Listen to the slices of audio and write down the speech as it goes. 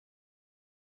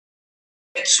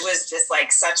which was just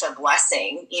like such a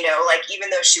blessing, you know, like even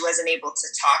though she wasn't able to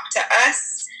talk to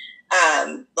us,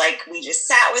 like we just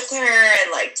sat with her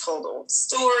and like told old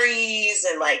stories,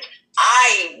 and like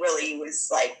I really was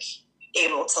like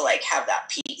able to like have that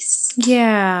peace.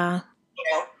 Yeah. You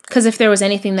know? Because if there was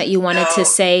anything that you wanted to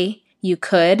say, you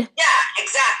could. Yeah,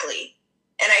 exactly.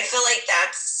 And I feel like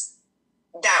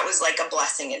that was like a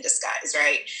blessing in disguise,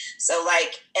 right? So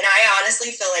like, and I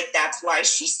honestly feel like that's why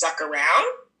she stuck around,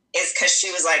 is because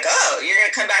she was like, oh, you're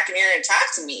gonna come back in here and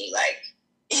talk to me, like,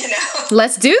 you know,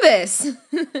 let's do this.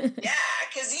 Yeah,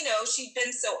 because you know she'd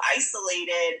been so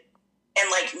isolated,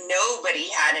 and like nobody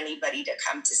had anybody to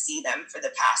come to see them for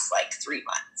the past like 3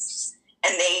 months,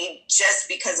 and they just,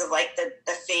 because of like the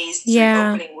phase 3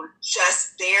 opening, were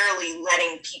just barely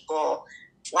letting people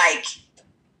like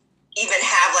even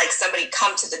have like somebody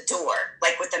come to the door,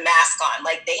 like with a mask on.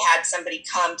 Like they had somebody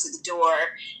come to the door,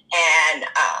 and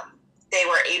they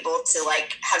were able to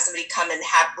like have somebody come and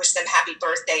wish them happy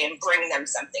birthday and bring them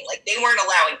something. Like they weren't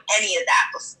allowing any of that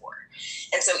before.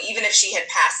 And so even if she had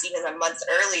passed even a month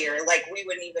earlier, like we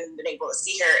wouldn't even been able to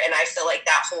see her. And I feel like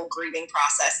that whole grieving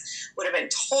process would have been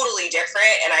totally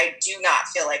different. And I do not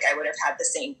feel like I would have had the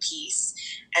same peace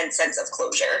and sense of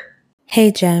closure. Hey,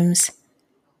 Gems.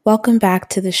 Welcome back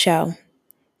to the show.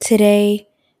 Today,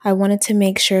 I wanted to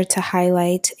make sure to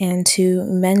highlight and to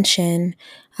mention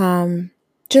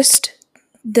just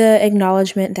the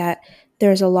acknowledgement that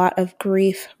there's a lot of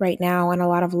grief right now and a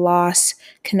lot of loss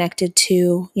connected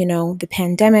to, you know, the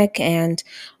pandemic and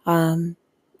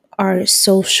our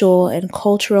social and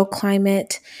cultural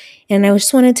climate. And I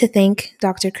just wanted to thank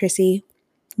Dr. Chrissy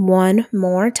one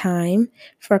more time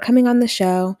for coming on the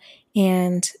show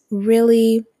and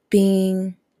really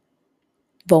being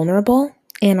vulnerable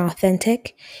and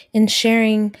authentic and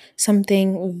sharing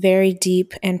something very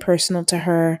deep and personal to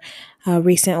her,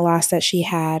 recent loss that she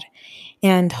had.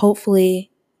 And hopefully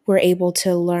we're able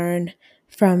to learn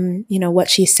from, you know, what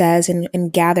she says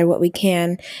and gather what we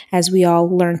can as we all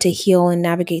learn to heal and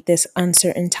navigate this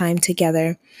uncertain time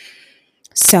together.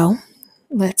 So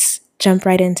let's jump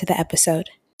right into the episode.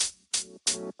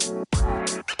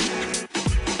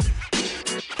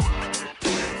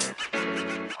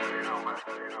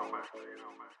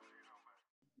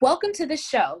 Welcome to the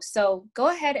show. So go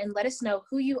ahead and let us know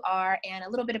who you are and a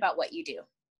little bit about what you do.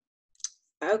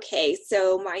 Okay,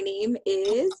 so my name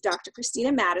is Dr.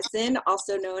 Christina Madison,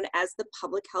 also known as the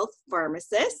public health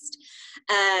pharmacist.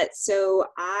 So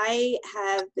I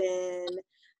have been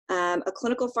a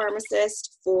clinical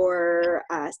pharmacist for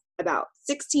about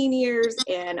 16 years,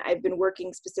 and I've been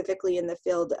working specifically in the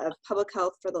field of public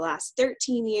health for the last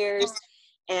 13 years.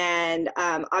 And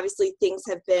obviously things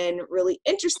have been really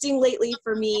interesting lately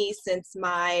for me, since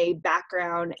my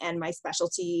background and my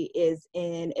specialty is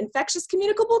in infectious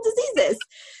communicable diseases.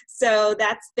 So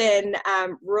that's been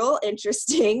real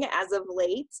interesting as of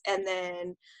late. And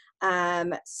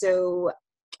then so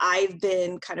I've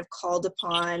been kind of called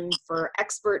upon for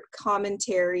expert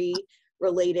commentary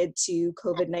related to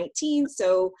COVID-19.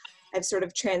 So I've sort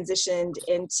of transitioned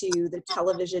into the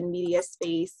television media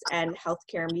space and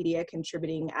healthcare media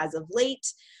contributing as of late.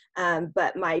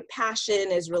 But my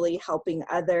passion is really helping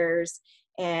others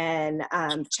and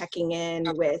checking in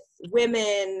with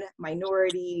women,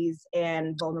 minorities,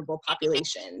 and vulnerable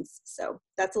populations. So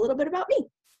that's a little bit about me.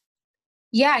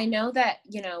 Yeah, I know that,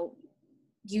 you know,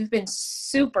 you've been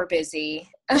super busy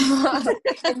in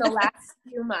the last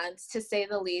few months, to say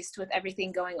the least, with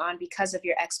everything going on because of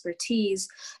your expertise.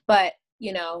 But,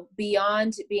 you know,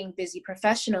 beyond being busy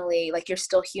professionally, like, you're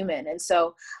still human. And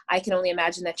so I can only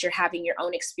imagine that you're having your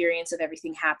own experience of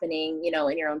everything happening, you know,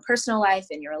 in your own personal life,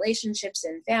 in your relationships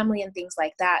and family and things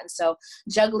like that. And so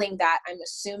juggling that, I'm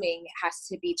assuming, has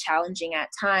to be challenging at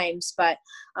times, but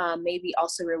maybe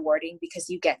also rewarding, because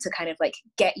you get to kind of like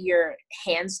get your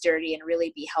hands dirty and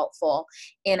really be helpful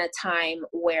in a time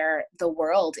where the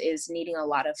world is needing a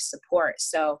lot of support.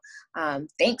 So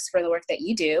thanks for the work that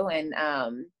you do. And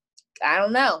I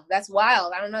don't know. That's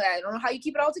wild. I don't know how you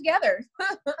keep it all together.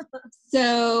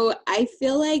 So I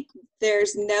feel like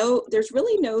there's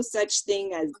really no such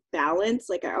thing as balance.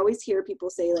 Like, I always hear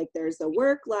people say, like, there's a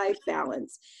work-life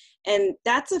balance, and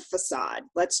that's a facade.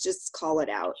 Let's just call it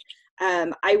out.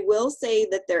 I will say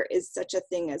that there is such a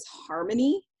thing as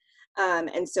harmony.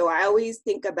 And so I always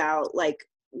think about, like,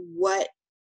 what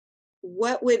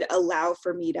would allow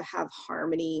for me to have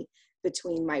harmony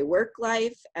between my work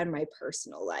life and my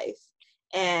personal life.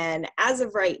 And as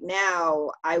of right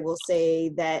now, I will say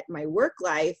that my work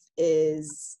life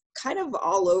is kind of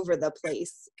all over the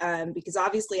place, because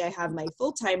obviously I have my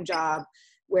full-time job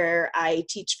where I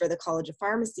teach for the College of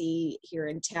Pharmacy here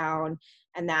in town.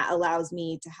 And that allows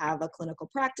me to have a clinical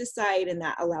practice side, and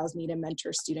that allows me to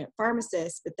mentor student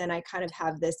pharmacists. But then I kind of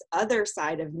have this other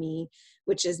side of me,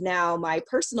 which is now my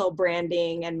personal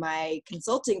branding and my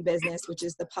consulting business, which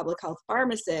is the public health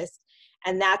pharmacist.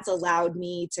 And that's allowed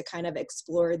me to kind of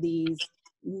explore these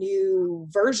new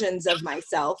versions of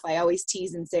myself. I always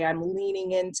tease and say I'm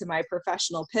leaning into my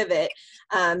professional pivot,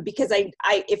 because I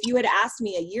if you had asked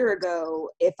me a year ago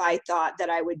if I thought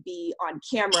that I would be on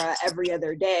camera every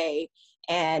other day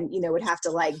and, you know, would have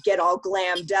to like get all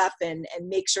glammed up and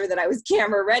make sure that I was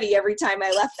camera ready every time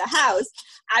I left the house,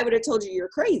 I would have told you you're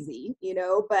crazy, you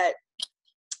know. But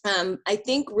I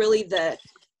think really the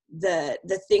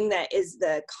thing that is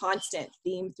the constant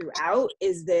theme throughout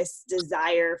is this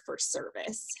desire for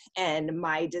service and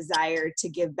my desire to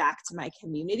give back to my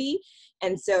community.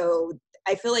 And so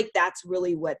I feel like that's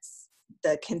really what's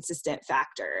the consistent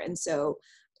factor. And so,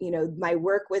 you know, my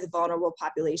work with vulnerable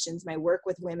populations, my work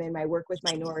with women, my work with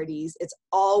minorities, it's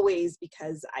always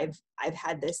because I've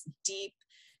had this deep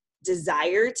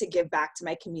desire to give back to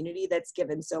my community that's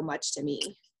given so much to me.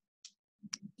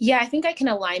 Yeah, I think I can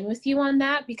align with you on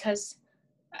that, because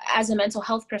as a mental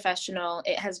health professional,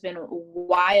 it has been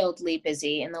wildly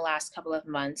busy in the last couple of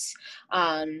months.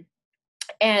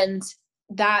 And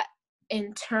that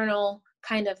internal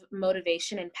kind of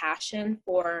motivation and passion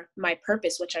for my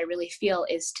purpose, which I really feel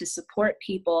is to support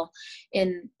people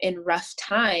in rough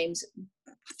times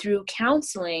through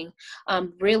counseling,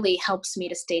 really helps me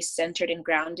to stay centered and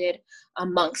grounded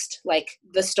amongst like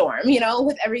the storm, you know,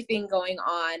 with everything going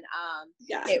on.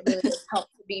 It really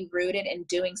helps to be rooted in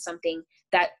doing something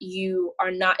that you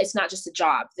are not, it's not just a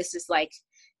job. This is like,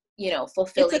 you know,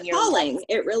 fulfilling it's a calling.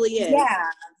 It really is.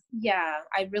 Yeah,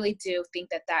 I really do think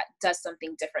that does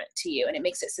something different to you, and it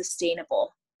makes it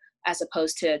sustainable as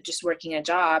opposed to just working a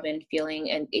job and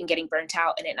feeling and getting burnt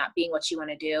out and it not being what you want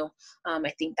to do.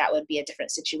 I think that would be a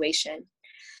different situation.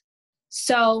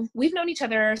 So we've known each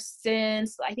other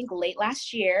since I think late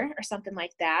last year or something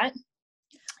like that.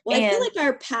 Well, I feel like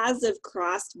our paths have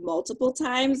crossed multiple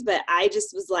times, but I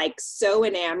just was like so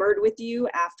enamored with you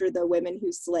after the Women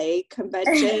Who Slay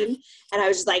convention. And I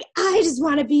was just like, I just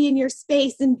want to be in your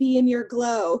space and be in your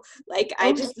glow. Like,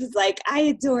 I just was like, I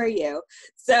adore you.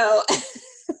 So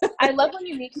I love when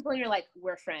you meet people and you're like,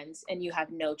 we're friends, and you have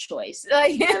no choice.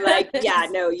 I'm like, yeah,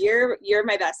 no, you're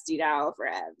my bestie now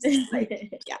forever.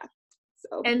 Like, yeah.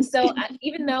 And so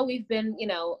even though we've been, you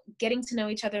know, getting to know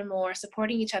each other more,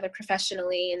 supporting each other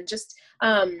professionally, and just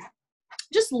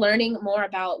learning more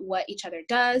about what each other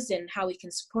does and how we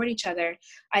can support each other,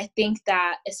 I think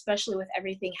that especially with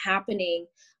everything happening,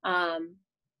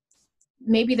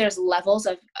 maybe there's levels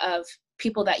of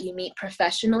people that you meet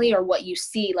professionally or what you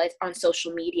see like on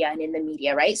social media and in the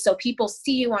media, right? So people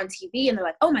see you on TV and they're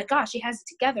like, oh my gosh, she has it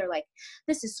together. Like,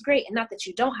 this is great. And not that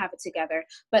you don't have it together,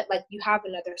 but like you have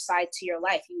another side to your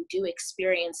life. You do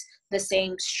experience the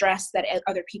same stress that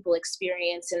other people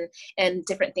experience and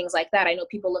different things like that. I know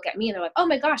people look at me and they're like, oh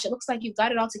my gosh, it looks like you've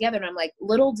got it all together. And I'm like,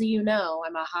 little do you know,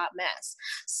 I'm a hot mess.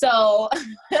 So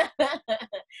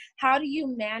how do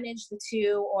you manage the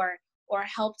two or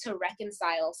help to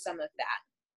reconcile some of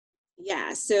that?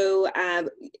 Yeah, so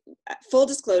full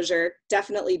disclosure,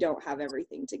 definitely don't have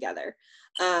everything together.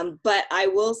 But I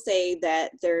will say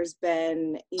that there's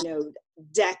been, you know,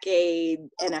 decade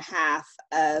and a half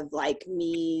of like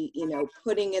me, you know,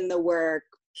 putting in the work,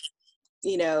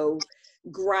 you know,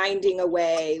 grinding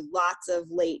away, lots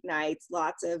of late nights,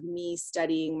 lots of me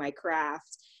studying my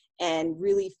craft, and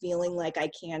really feeling like I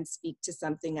can speak to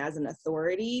something as an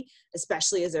authority,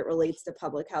 especially as it relates to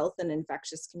public health and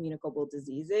infectious communicable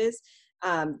diseases.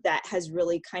 That has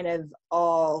really kind of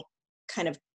all kind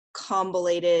of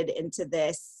convoluted into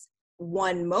this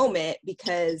one moment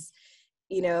because,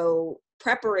 you know,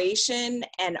 preparation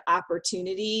and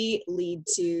opportunity lead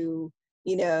to,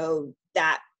 you know,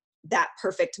 that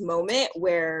perfect moment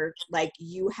where like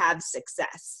you have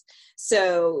success.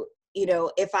 So, you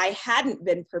know, if I hadn't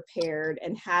been prepared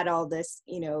and had all this,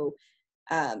 you know,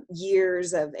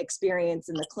 years of experience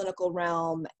in the clinical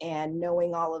realm and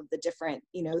knowing all of the different,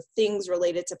 you know, things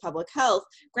related to public health,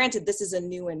 granted, this is a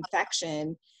new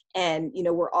infection and, you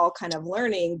know, we're all kind of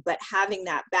learning, but having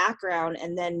that background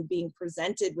and then being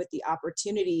presented with the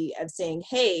opportunity of saying,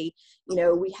 hey, you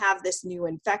know, we have this new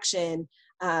infection,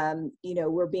 you know,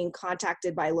 we're being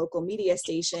contacted by local media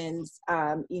stations,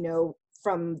 you know,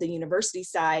 from the university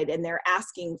side, and they're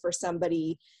asking for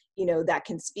somebody, you know, that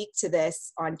can speak to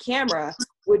this on camera.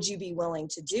 Would you be willing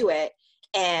to do it?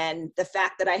 And the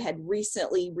fact that I had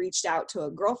recently reached out to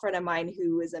a girlfriend of mine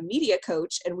who is a media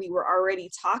coach, and we were already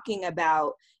talking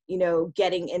about,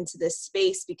 getting into this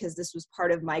space, because this was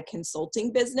part of my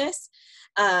consulting business,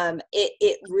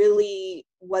 it really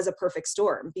was a perfect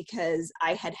storm, because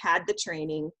I had the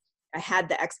training, I had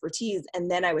the expertise, and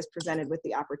then I was presented with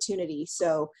the opportunity.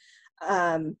 So,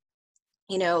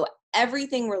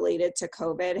 everything related to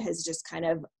COVID has just kind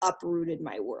of uprooted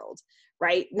my world,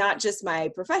 right? Not just my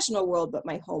professional world, but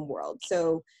my home world.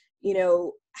 So,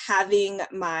 having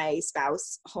my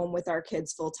spouse home with our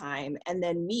kids full time, and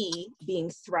then me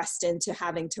being thrust into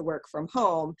having to work from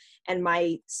home, and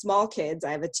my small kids,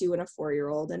 I have a 2 and a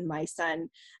 4-year-old, and my son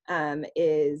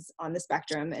is on the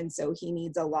spectrum. And so he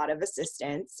needs a lot of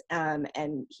assistance,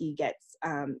 and he gets,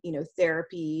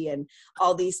 therapy and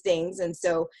all these things. And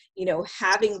so,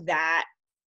 having that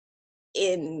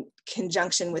in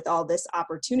conjunction with all this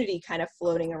opportunity kind of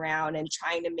floating around and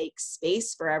trying to make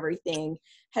space for everything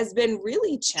has been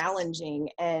really challenging.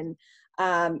 And,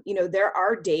 there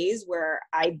are days where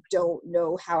I don't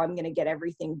know how I'm going to get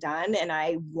everything done, and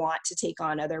I want to take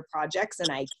on other projects, and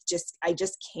I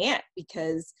just can't,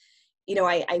 because,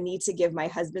 I need to give my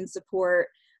husband support,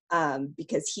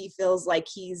 because he feels like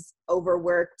he's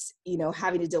overworked,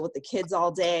 having to deal with the kids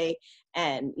all day.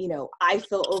 And, I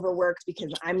feel overworked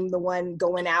because I'm the one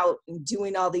going out and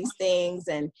doing all these things.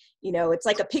 And, it's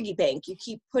like a piggy bank. You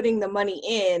keep putting the money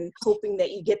in, hoping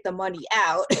that you get the money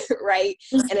out, right?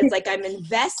 And it's like I'm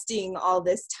investing all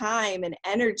this time and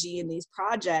energy in these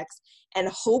projects and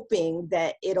hoping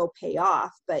that it'll pay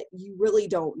off, but you really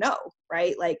don't know,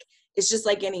 right? Like, it's just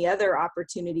like any other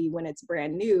opportunity when it's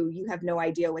brand new, you have no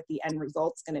idea what the end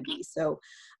result's going to be. So,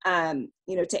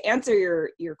 to answer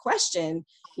your question,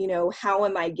 how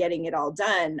am I getting it all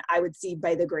done? I would see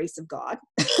by the grace of God.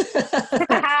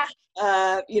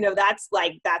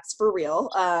 That's for real.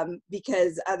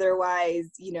 Because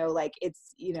otherwise,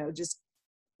 it's,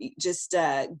 just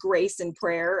grace and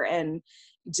prayer, and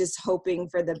just hoping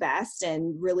for the best,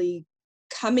 and really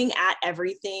coming at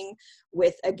everything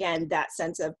with, again, that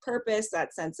sense of purpose,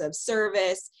 that sense of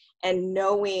service, and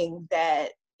knowing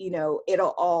that,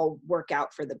 it'll all work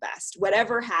out for the best.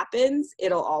 Whatever happens,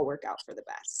 it'll all work out for the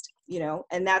best,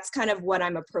 and that's kind of what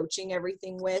I'm approaching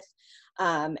everything with.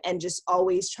 And just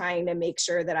always trying to make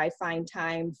sure that I find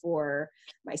time for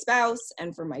my spouse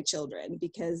and for my children,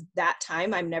 because that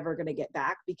time I'm never going to get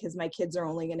back, because my kids are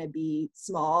only going to be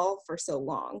small for so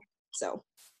long. So.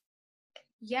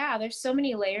 Yeah, there's so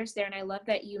many layers there. And I love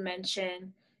that you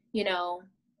mentioned,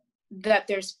 that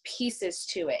there's pieces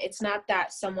to it. It's not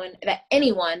that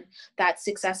anyone that's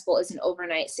successful is an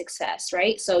overnight success,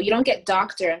 right? So you don't get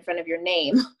doctor in front of your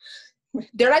name.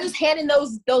 They're not just handing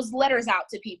those letters out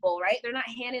to people, right? They're not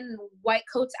handing white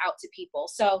coats out to people.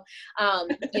 So, there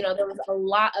was a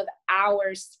lot of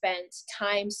hours spent,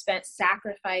 time spent,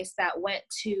 sacrifice that went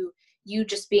to you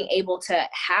just being able to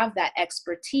have that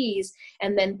expertise,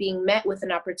 and then being met with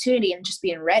an opportunity and just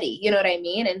being ready. You know what I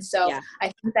mean? And so yeah. I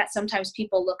think that sometimes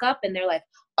people look up and they're like,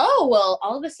 oh, well,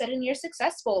 all of a sudden you're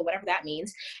successful, whatever that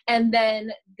means. And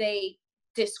then they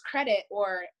discredit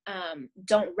or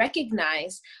don't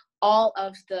recognize all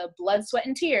of the blood, sweat,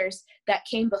 and tears that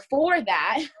came before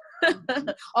that,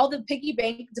 all the piggy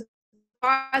bank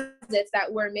deposits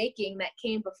that we're making that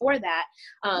came before that,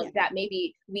 that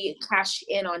maybe we cash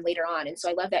in on later on. And so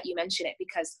I love that you mention it,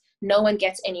 because no one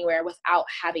gets anywhere without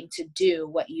having to do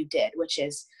what you did, which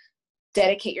is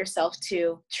dedicate yourself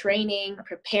to training,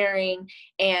 preparing,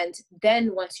 and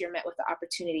then once you're met with the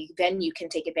opportunity, then you can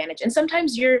take advantage. And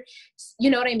sometimes you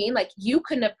know what I mean? Like, you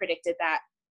couldn't have predicted that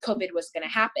COVID was going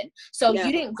to happen. So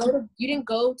you didn't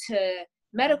go to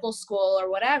medical school or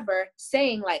whatever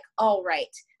saying like, all right,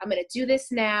 I'm going to do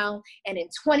this now, and in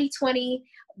 2020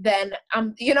 then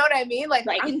you know what I mean, like,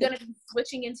 right. I'm going to be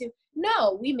switching into.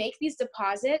 No, we make these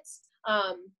deposits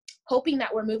hoping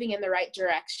that we're moving in the right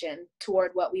direction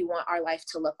toward what we want our life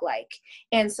to look like.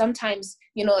 And sometimes,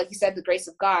 like you said, the grace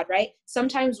of God, right?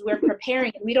 Sometimes we're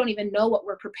preparing and we don't even know what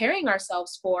we're preparing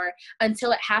ourselves for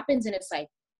until it happens, and it's like,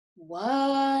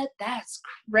 what? That's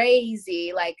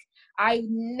crazy. Like, I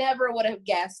never would have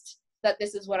guessed that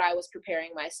this is what I was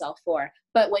preparing myself for.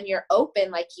 But when you're open,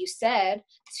 like you said,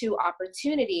 to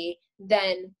opportunity,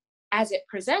 then as it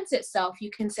presents itself,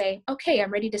 you can say, okay, I'm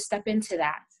ready to step into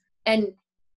that. And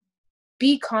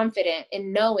be confident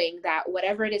in knowing that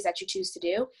whatever it is that you choose to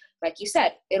do, like you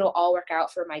said, it'll all work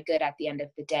out for my good at the end of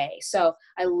the day. So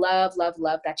I love, love,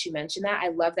 love that you mentioned that. I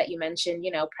love that you mentioned,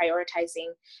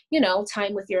 prioritizing,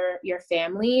 time with your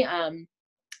family.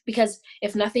 Because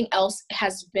if nothing else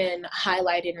has been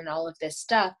highlighted in all of this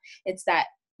stuff, it's that,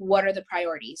 what are the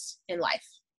priorities in life?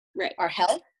 Right. Our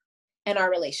health and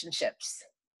our relationships.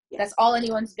 That's all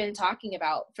anyone's been talking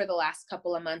about for the last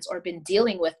couple of months, or been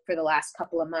dealing with for the last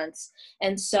couple of months.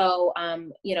 And so,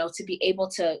 you know, to be able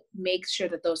to make sure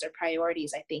that those are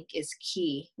priorities, I think is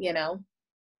key, you know?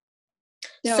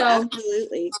 No, So,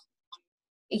 absolutely.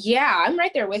 yeah, I'm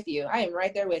right there with you. I am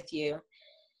right there with you.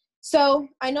 So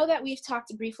I know that we've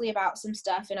talked briefly about some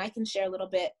stuff, and I can share a little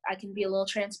bit. I can be a little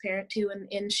transparent too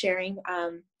in sharing.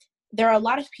 There are a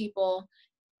lot of people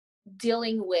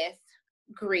dealing with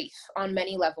grief on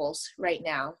many levels right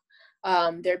now.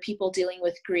 There are people dealing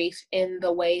with grief in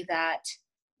the way that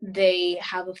they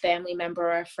have a family member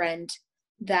or a friend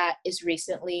that is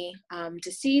recently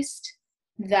deceased,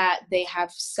 that they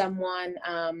have someone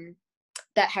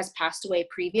that has passed away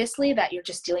previously, that you're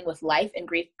just dealing with life, and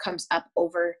grief comes up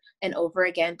over and over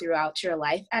again throughout your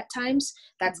life at times.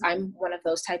 I'm one of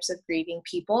those types of grieving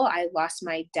people. I lost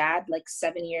my dad like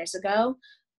 7 years ago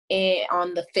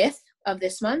on the 5th of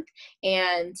this month.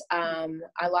 And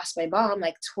I lost my mom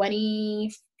like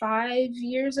 25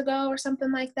 years ago or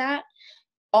something like that,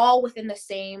 all within the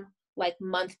same like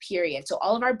month period. So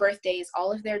all of our birthdays,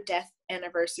 all of their death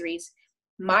anniversaries,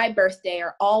 my birthday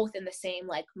are all within the same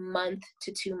like month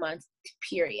to 2 month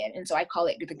period. And so I call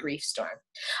it the grief storm.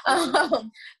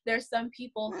 There's some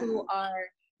people who are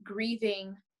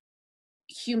grieving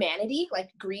humanity, like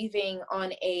grieving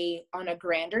on a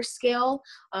grander scale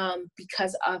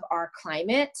because of our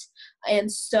climate.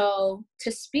 And so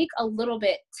to speak a little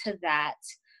bit to that,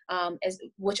 as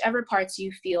whichever parts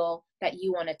you feel that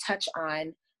you want to touch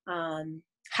on,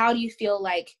 how do you feel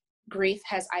like grief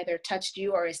has either touched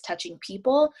you or is touching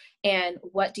people, and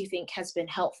what do you think has been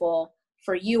helpful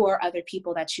for you or other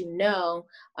people that you know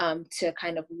to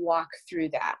kind of walk through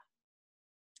that?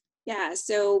 Yeah,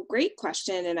 so great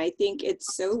question. And I think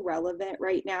it's so relevant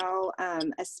right now,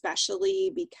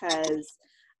 especially because,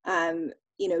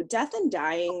 you know, death and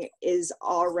dying is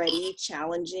already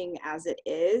challenging as it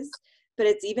is, but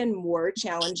it's even more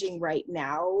challenging right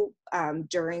now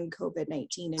during COVID-19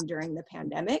 and during the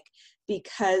pandemic,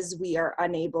 because we are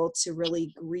unable to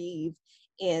really grieve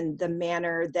in the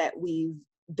manner that we've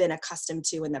been accustomed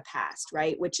to in the past,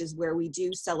 right? Which is where we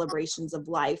do celebrations of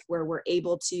life, where we're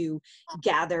able to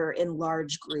gather in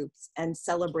large groups and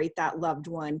celebrate that loved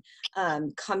one,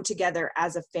 come together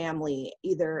as a family,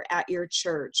 either at your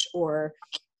church or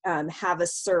have a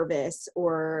service,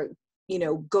 or you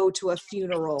know, go to a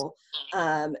funeral,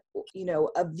 you know,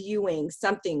 a viewing,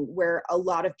 something where a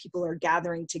lot of people are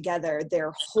gathering together,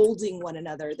 they're holding one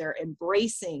another, they're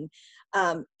embracing.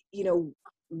 You know,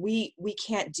 we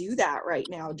can't do that right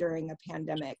now during a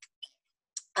pandemic.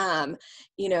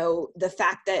 You know, the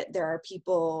fact that there are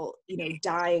people, you know,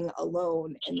 dying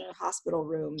alone in their hospital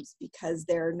rooms because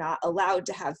they're not allowed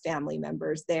to have family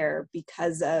members there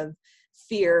because of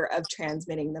fear of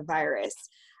transmitting the virus.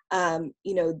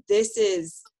 You know, this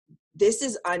is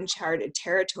uncharted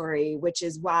territory, which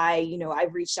is why, you know,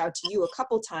 I've reached out to you a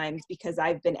couple times, because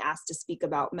I've been asked to speak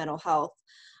about mental health.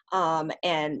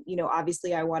 And, you know,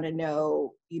 obviously I want to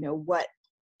know,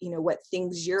 what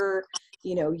things you're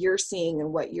seeing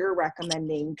and what you're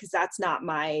recommending, because that's not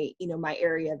my, my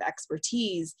area of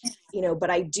expertise, but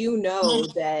I do know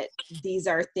that these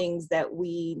are things that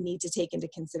we need to take into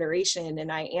consideration. And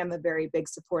I am a very big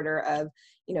supporter of,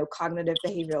 cognitive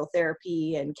behavioral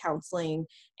therapy and counseling,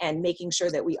 and making sure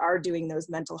that we are doing those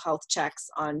mental health checks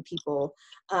on people.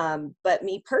 But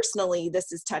me personally, this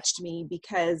has touched me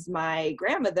because my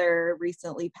grandmother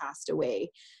recently passed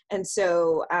away. And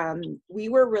so we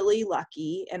were really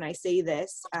lucky. And I say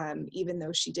this, even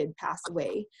though she did pass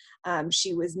away,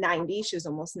 she was 90, she was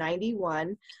almost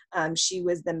 91. She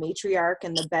was the matriarch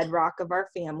and the bedrock of our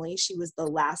family. She was the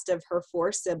last of her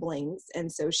 4 siblings. And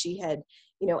so she had,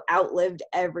 outlived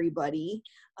everybody.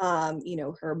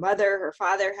 Her mother, her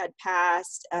father had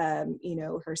passed,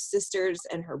 her sisters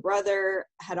and her brother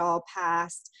had all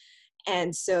passed.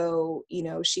 And so,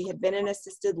 she had been in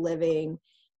assisted living.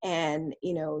 And,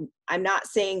 I'm not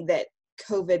saying that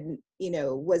COVID,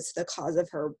 was the cause of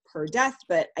her death,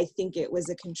 but I think it was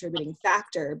a contributing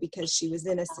factor, because she was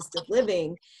in assisted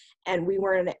living and we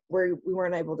weren't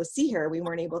able to see her. We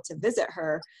weren't able to visit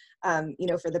her,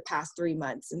 for the past 3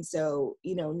 months. And so,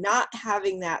 not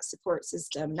having that support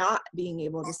system, not being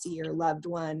able to see your loved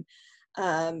one,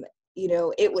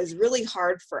 it was really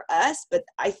hard for us, but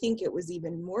I think it was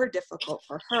even more difficult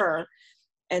for her.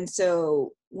 And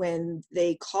so when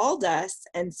they called us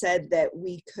and said that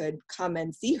we could come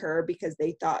and see her because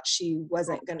they thought she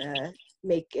wasn't going to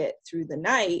make it through the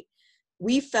night,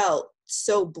 we felt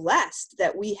so blessed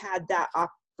that we had that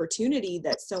opportunity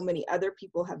that so many other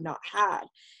people have not had.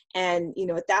 And,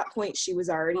 at that point, she was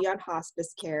already on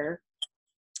hospice care.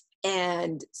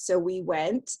 And so we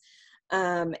went.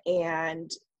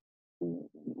 And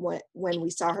when we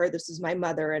saw her, this was my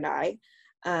mother and I,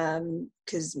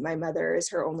 because my mother is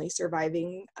her only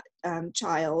surviving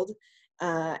child.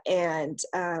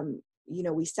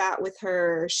 We sat with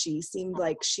her. She seemed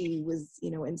like she was,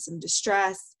 in some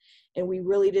distress, and we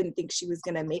really didn't think she was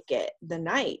going to make it the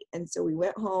night. And so we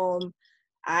went home.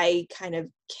 I kind of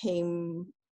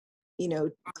came,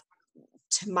 to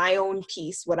my own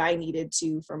peace, what I needed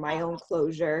to for my own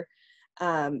closure.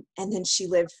 And then she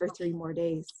lived for 3 more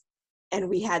days. And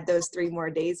we had those 3 more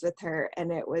days with her,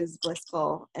 and it was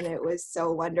blissful, and it was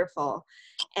so wonderful.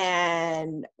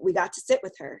 And we got to sit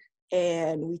with her,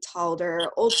 and we told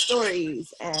her old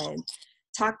stories and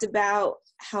talked about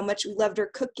how much we loved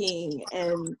her cooking.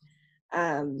 And,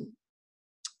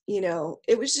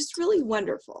 it was just really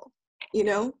wonderful,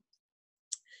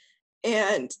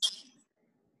 and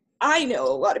I know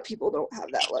a lot of people don't have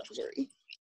that luxury.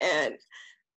 And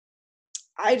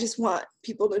I just want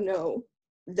people to know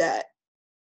that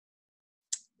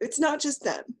it's not just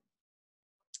them.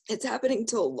 It's happening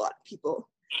to a lot of people,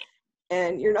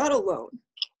 and you're not alone.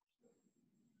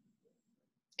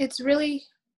 It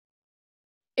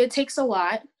takes a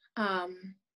lot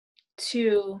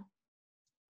to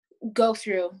go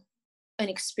through an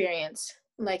experience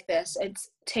like this. It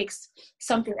takes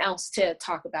something else to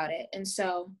talk about it. And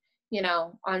so,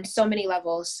 on so many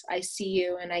levels, I see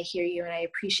you and I hear you, and I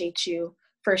appreciate you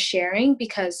for sharing,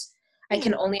 because I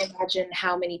can only imagine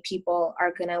how many people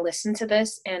are going to listen to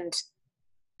this and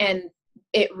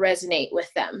it resonate with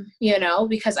them,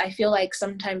 because I feel like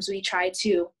sometimes we try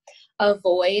to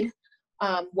avoid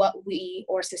what we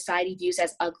or society views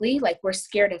as ugly. Like, we're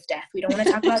scared of death. We don't want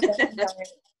to talk about death.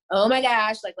 Oh my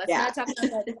gosh, like, let's not talk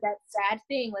about that sad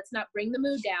thing. Let's not bring the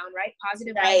mood down, right?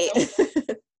 Positive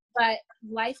vibes. But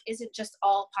life isn't just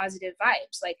all positive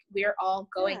vibes. Like, we're all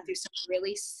going through some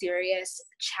really serious,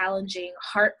 challenging,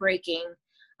 heartbreaking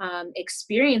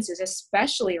experiences,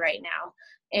 especially right now.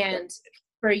 And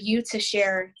for you to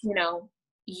share,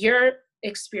 your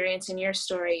experience and your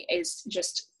story is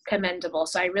just commendable.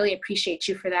 So I really appreciate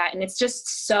you for that. And it's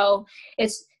just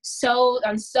it's so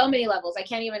on so many levels. I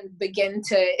can't even begin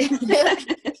to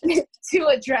to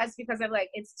address, because I'm like,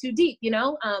 it's too deep,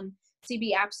 to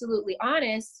be absolutely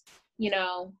honest.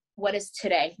 What is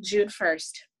today? June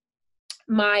 1st.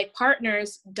 My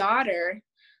partner's daughter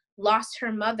lost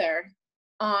her mother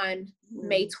on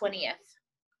May 20th.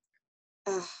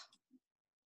 Ugh.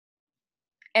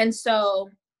 And so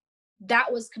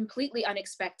that was completely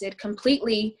unexpected,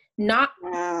 completely not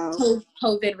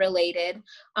COVID related.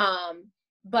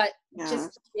 But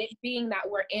just it being that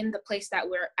we're in the place that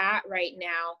we're at right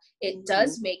now, it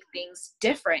does make things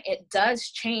different. It does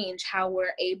change how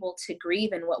we're able to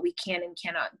grieve and what we can and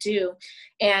cannot do.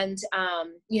 And,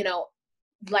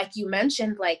 like you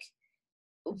mentioned, like,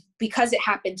 because it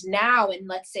happened now, and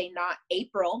let's say not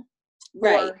April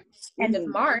or end of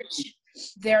March,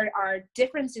 there are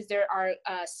differences, there are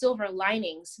silver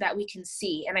linings that we can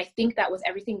see. And I think that with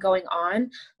everything going on,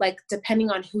 like, depending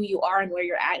on who you are and where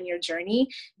you're at in your journey,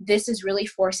 this is really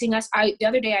forcing us. The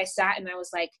other day I sat and I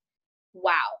was like,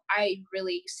 wow, I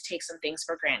really used to take some things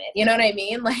for granted. You know what I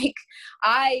mean? Like,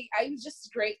 I was just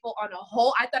grateful on a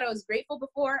whole, I thought I was grateful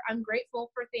before. I'm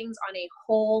grateful for things on a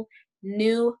whole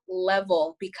new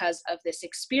level because of this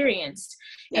experience.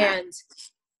 And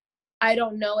I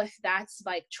don't know if that's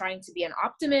like trying to be an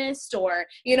optimist, or,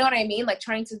 you know what I mean? Like,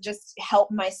 trying to just help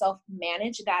myself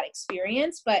manage that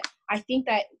experience. But I think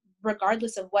that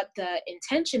regardless of what the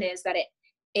intention is, that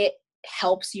it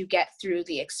helps you get through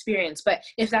the experience. But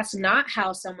if that's not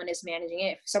how someone is managing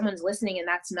it, if someone's listening and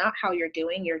that's not how you're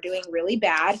doing really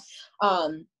bad,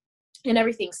 and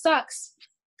everything sucks,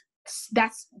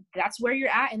 that's where you're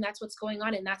at, and that's what's going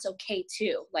on, and that's okay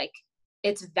too. Like,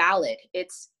 it's valid,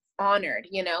 it's honored,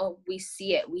 we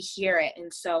see it, we hear it.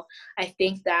 And so I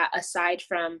think that aside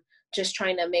from just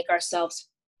trying to make ourselves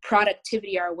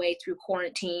productivity our way through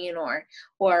quarantine or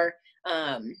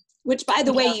which, by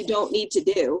the way, you don't need to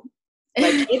do.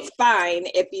 Like, it's fine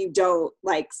if you don't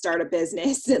like start a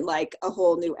business and like a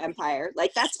whole new empire.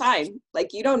 Like, that's fine.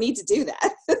 Like, you don't need to do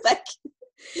that. Like,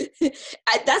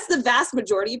 that's the vast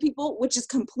majority of people, which is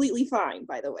completely fine,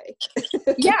 by the way.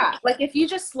 Yeah, like, if you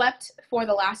just slept for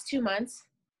the last 2 months,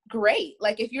 great.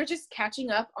 Like, if you're just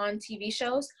catching up on TV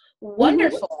shows,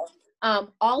 wonderful.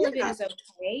 All of it is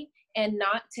okay. And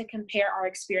not to compare our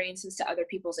experiences to other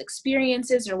people's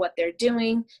experiences or what they're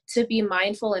doing, to be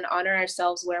mindful and honor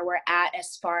ourselves where we're at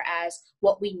as far as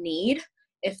what we need.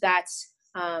 If that's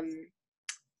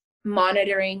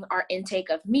monitoring our intake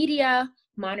of media,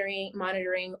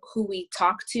 monitoring who we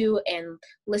talk to and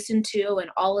listen to and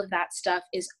all of that stuff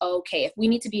is okay. If we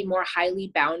need to be more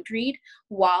highly boundaried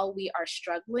while we are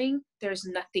struggling, there's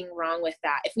nothing wrong with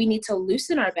that. If we need to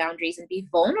loosen our boundaries and be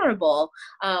vulnerable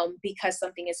because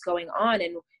something is going on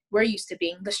and we're used to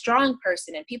being the strong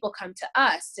person and people come to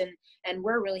us and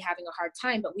we're really having a hard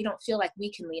time, but we don't feel like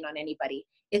we can lean on anybody.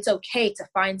 It's okay to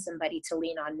find somebody to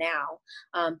lean on now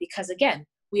because again,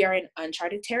 we are in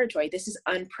uncharted territory. This is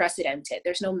unprecedented.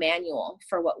 There's no manual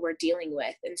for what we're dealing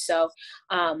with. And so,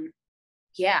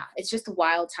 yeah, it's just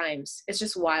wild times. It's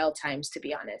just wild times, to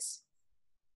be honest.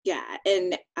 Yeah.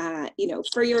 And,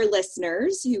 for your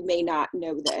listeners who may not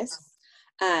know this,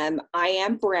 I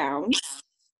am brown.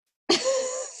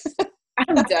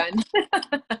 I'm done.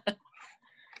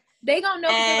 They don't know.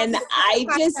 And I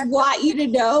just want you to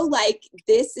know, like,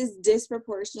 this is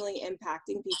disproportionately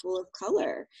impacting people of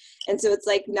color. And so it's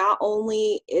like, not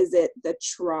only is it the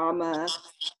trauma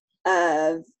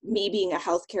of me being a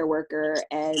healthcare worker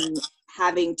and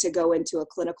having to go into a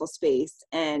clinical space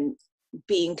and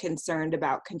being concerned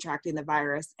about contracting the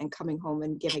virus and coming home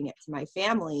and giving it to my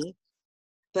family,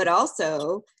 but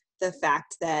also the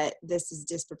fact that this is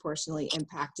disproportionately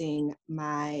impacting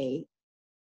my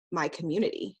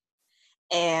community.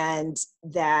 And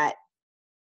that,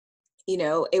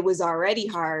 it was already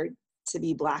hard to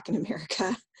be Black in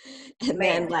America. And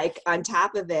then like on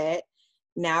top of it,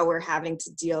 now we're having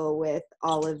to deal with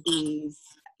all of these,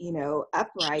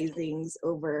 uprisings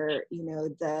over,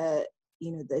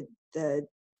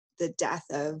 the death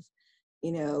of,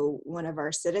 one of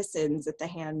our citizens at the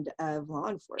hand of law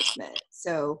enforcement.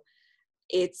 So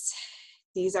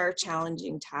these are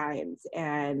challenging times.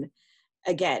 And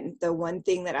again, the one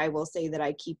thing that I will say that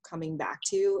I keep coming back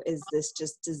to is this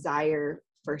just desire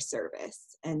for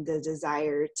service and the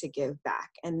desire to give back.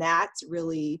 And that's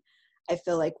really, I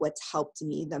feel like, what's helped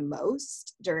me the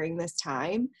most during this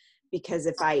time, because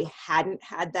if I hadn't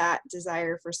had that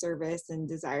desire for service and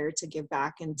desire to give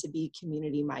back and to be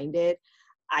community minded,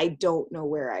 I don't know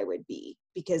where I would be.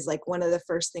 Because like one of the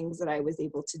first things that I was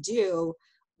able to do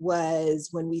was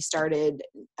when we started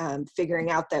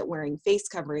figuring out that wearing face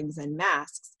coverings and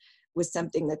masks was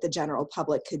something that the general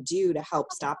public could do to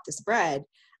help stop the spread.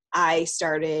 I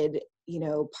started,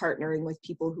 partnering with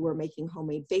people who were making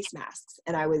homemade face masks,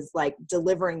 and I was like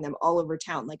delivering them all over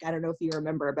town. Like, I don't know if you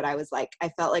remember, but I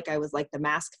felt like I was like the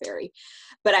mask fairy,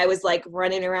 but I was like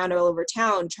running around all over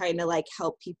town trying to like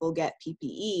help people get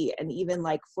PPE. And even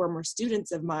like former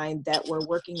students of mine that were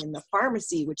working in the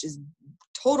pharmacy, which is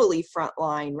totally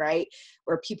frontline, right?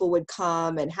 Where people would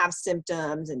come and have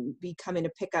symptoms and be coming to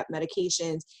pick up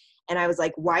medications. And I was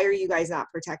like, why are you guys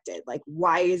not protected? Like,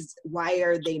 why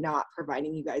are they not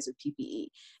providing you guys with PPE?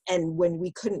 And when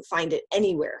we couldn't find it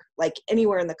anywhere, like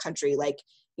anywhere in the country, like,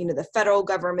 the federal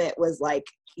government was like,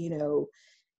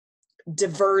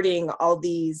 diverting all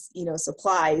these,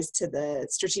 supplies to the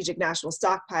Strategic National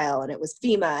Stockpile, and it was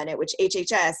FEMA and it was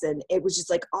HHS, and it was just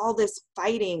like all this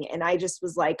fighting. And I just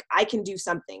was like, I can do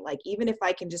something. Like, even if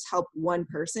I can just help one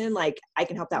person, like I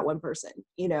can help that one person,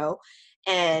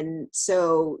 And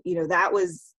so,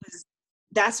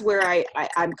 that's where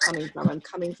I'm coming from. I'm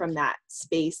coming from that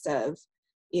space of,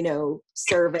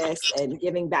 service and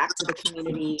giving back to the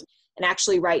community. And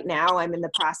actually right now I'm in the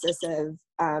process of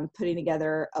putting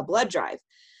together a blood drive.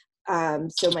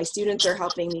 So my students are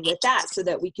helping me with that so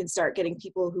that we can start getting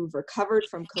people who've recovered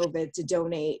from COVID to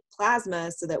donate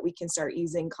plasma so that we can start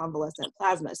using convalescent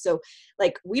plasma. So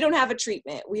like, we don't have a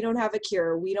treatment, we don't have a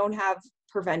cure, we don't have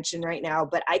prevention right now,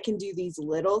 but I can do these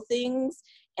little things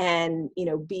and,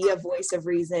 be a voice of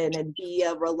reason and be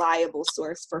a reliable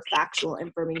source for factual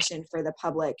information for the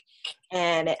public.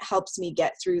 And it helps me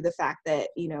get through the fact that,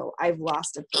 I've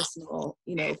lost a personal,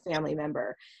 family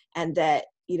member, and that,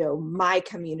 my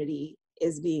community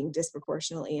is being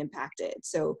disproportionately impacted.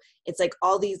 So it's like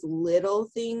all these little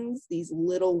things, these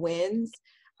little wins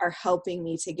are helping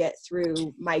me to get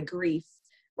through my grief,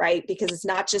 right? Because it's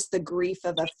not just the grief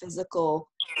of a physical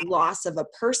loss of a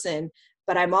person,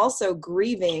 but I'm also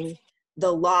grieving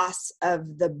the loss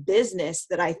of the business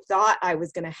that I thought I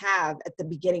was going to have at the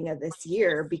beginning of this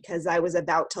year, because I was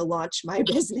about to launch my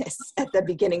business at the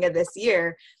beginning of this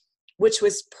year, which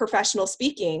was professional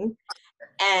speaking,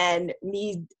 and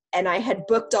I had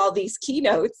booked all these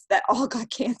keynotes that all got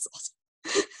canceled.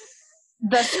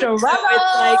 The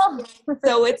struggle.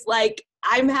 So it's like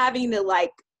I'm having to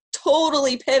like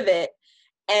totally pivot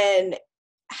and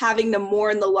having to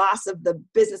mourn the loss of the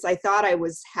business I thought I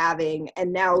was having,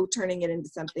 and now turning it into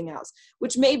something else,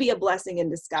 which may be a blessing in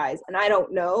disguise. And I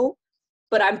don't know,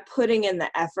 but I'm putting in the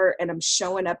effort and I'm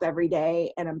showing up every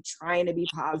day and I'm trying to be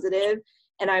positive.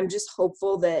 And I'm just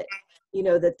hopeful that,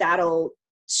 that'll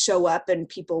show up and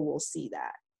people will see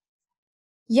that.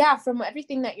 Yeah, from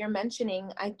everything that you're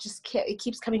mentioning, it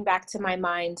keeps coming back to my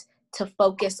mind to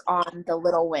focus on the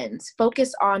little wins.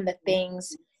 Focus on the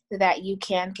things that you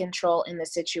can control in the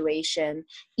situation,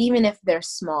 even if they're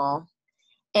small,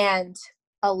 and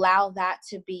allow that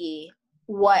to be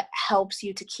what helps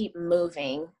you to keep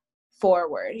moving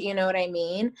forward. You know what I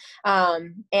mean?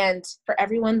 And for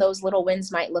everyone, those little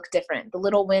wins might look different. The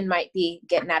little win might be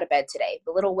getting out of bed today.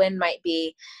 The little win might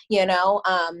be, putting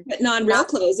on real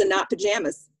clothes and not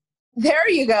pajamas. There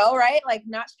you go, right? Like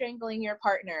not strangling your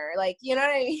partner. Like, you know what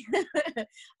I mean?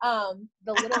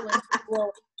 The little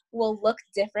wins will look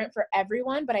different for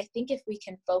everyone, but I think if we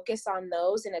can focus on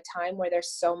those in a time where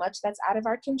there's so much that's out of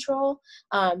our control,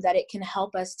 that it can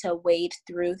help us to wade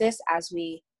through this as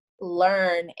we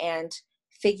learn and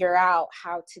figure out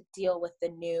how to deal with the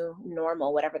new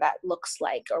normal, whatever that looks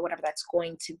like or whatever that's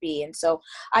going to be. And so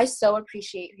I so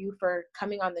appreciate you for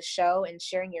coming on the show and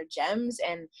sharing your gems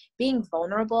and being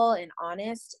vulnerable and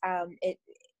honest.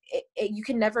 You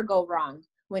can never go wrong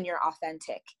when you're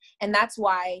authentic. And that's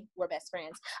why we're best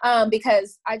friends.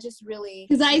 Because I just really...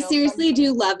 Because I seriously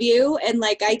do love you. And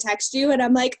like, I text you and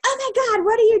I'm like, oh my God,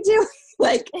 what are you doing?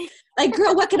 Like,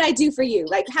 girl, what can I do for you?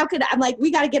 Like, I'm like,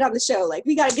 we got to get on the show. Like,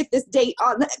 we got to get this date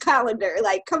on the calendar.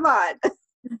 Like, come on.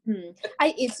 Mm-hmm.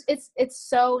 It's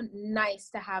so nice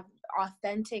to have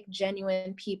authentic,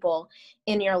 genuine people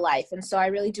in your life. And so I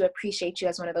really do appreciate you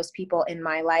as one of those people in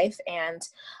my life. And,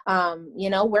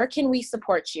 where can we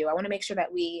support you? I want to make sure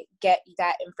that we get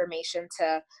that information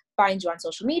to find you on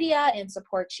social media and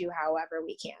support you however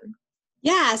we can.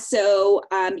 Yeah, so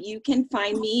you can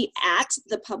find me at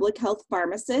The Public Health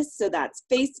Pharmacist. So that's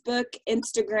Facebook,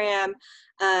 Instagram,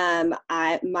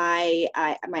 my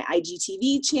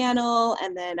IGTV channel,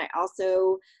 and then I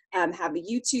also have a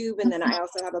YouTube, and then I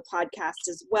also have a podcast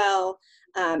as well.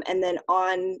 And then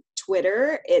on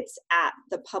Twitter, it's at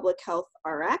The Public Health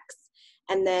RX.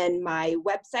 And then my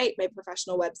website, my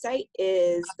professional website,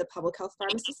 is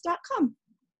thepublichealthpharmacist.com.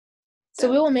 So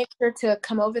we will make sure to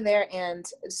come over there and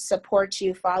support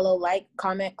you, follow, like,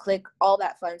 comment, click, all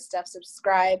that fun stuff,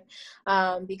 subscribe,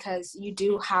 because you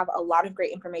do have a lot of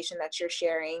great information that you're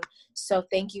sharing. So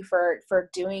thank you for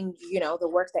doing, the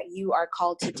work that you are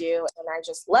called to do. And I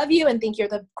just love you and think you're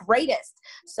the greatest.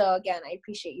 So again, I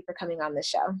appreciate you for coming on the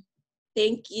show.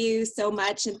 Thank you so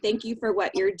much. And thank you for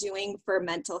what you're doing for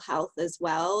mental health as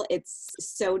well. It's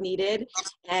so needed.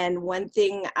 And one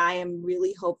thing I am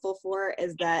really hopeful for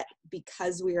is that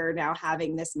because we are now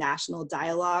having this national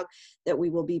dialogue, that we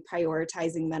will be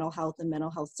prioritizing mental health and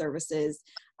mental health services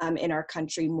in our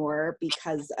country more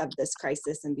because of this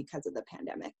crisis and because of the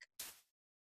pandemic.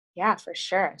 Yeah, for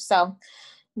sure. So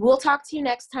we'll talk to you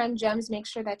next time, Gems. Make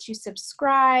sure that you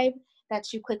subscribe,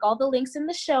 that you click all the links in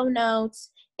the show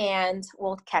notes, and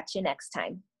we'll catch you next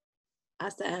time.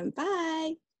 Awesome.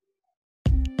 Bye.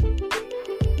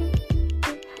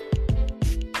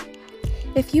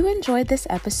 If you enjoyed this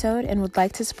episode and would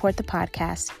like to support the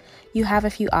podcast, you have a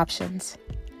few options.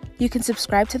 You can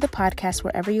subscribe to the podcast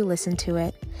wherever you listen to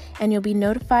it, and you'll be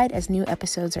notified as new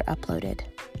episodes are uploaded.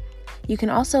 You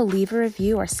can also leave a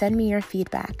review or send me your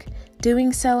feedback.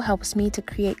 Doing so helps me to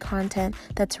create content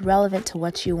that's relevant to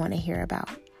what you want to hear about.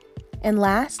 And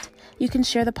last, you can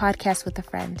share the podcast with a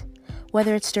friend.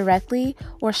 Whether it's directly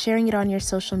or sharing it on your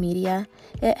social media,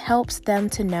 it helps them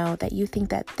to know that you think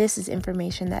that this is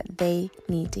information that they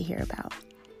need to hear about.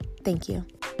 Thank you.